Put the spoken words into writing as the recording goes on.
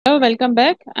welcome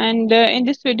back, and in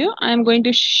this video I am going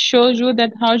to show you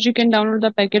that how you can download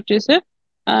the packet tracer.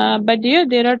 But here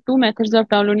there are two methods of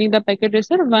downloading the packet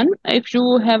tracer. One, if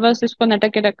you have a CISCO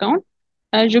Netacad account,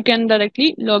 you can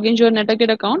directly log in your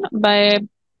Netacad account by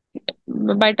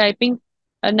typing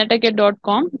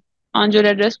netacad.com on your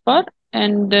address bar,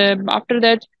 and after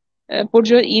that put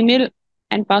your email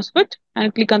and password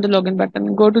and click on the login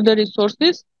button. Go to the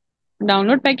resources,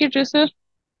 download packet tracer,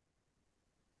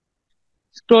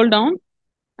 scroll down,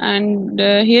 and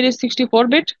here is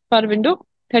 64-bit for window,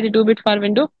 32-bit for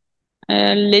window,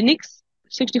 Linux,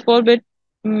 64-bit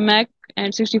Mac,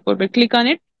 and 64-bit. Click on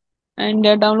it and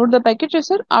download the packet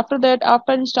tracer. After that,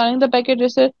 after installing the packet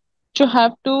tracer, you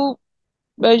have to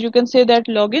you can say that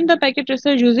log in the packet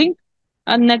tracer using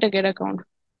a Netacad account.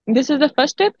 This is the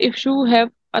first step if you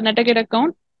have a Netacad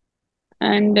account,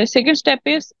 and the second step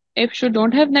is if you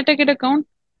don't have Netacad account,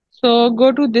 so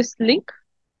go to this link,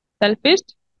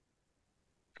 self-paste,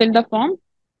 fill the form.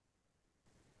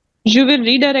 You will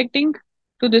redirecting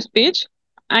to this page.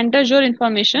 Enter your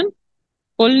information,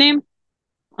 full name.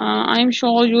 I am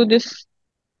showing you this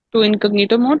to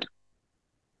incognito mode.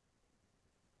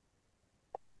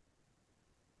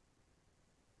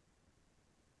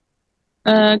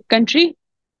 Country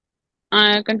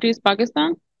is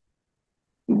Pakistan.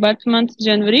 Birth month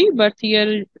January. Birth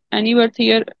year, any birth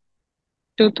year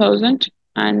 2000,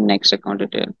 and next account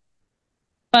detail.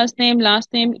 First name,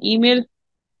 last name, email,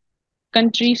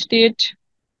 country, state.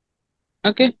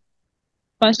 Okay.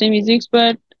 First name is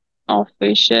expert,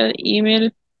 official email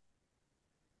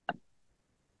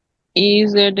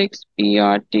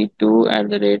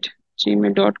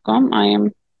EZXPRT2@gmail.com. I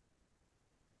am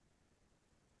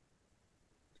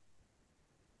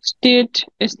state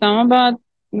Islamabad.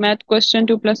 Math question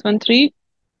 2 + 1 3.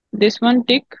 This one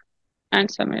tick and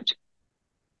submit.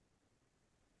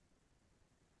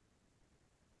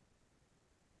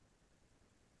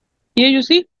 Here you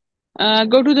see,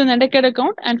 go to the Netacad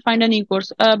account and find an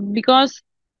e-course. Because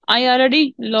I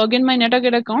already log in my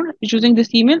Netacad account using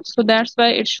this email, so that's why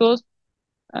it shows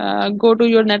go to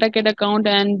your Netacad account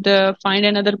and find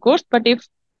another course. But if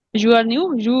you are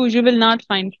new, you will not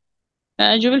find.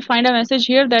 You will find a message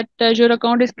here that your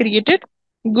account is created.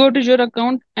 Go to your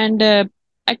account and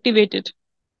activate it.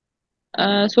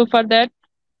 So for that,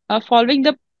 following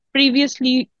the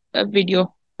previously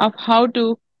video of how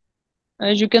to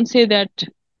you can say that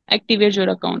activate your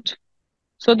account.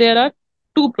 So there are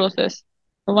two processes.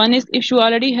 One is if you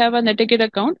already have a Netacad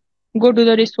account, go to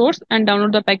the resource and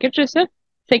download the packet tracer.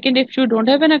 Second, if you don't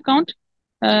have an account,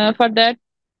 for that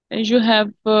you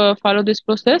have follow this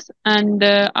process, and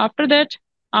after that,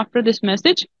 after this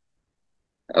message,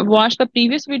 watch the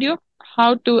previous video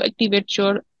how to activate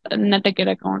your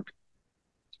Netacad account.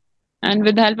 And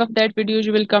with the help of that video,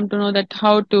 you will come to know that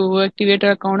how to activate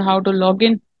your account, how to log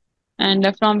in, and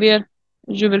from where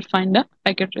you will find the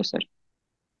packet tracer.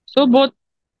 So both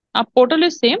portal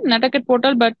is same, Netacad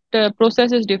portal, but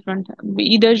process is different.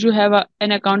 Either you have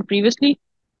an account previously,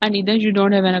 and either you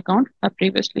don't have an account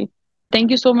previously. Thank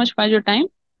you so much for your time.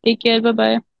 Take care.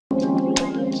 Bye-bye.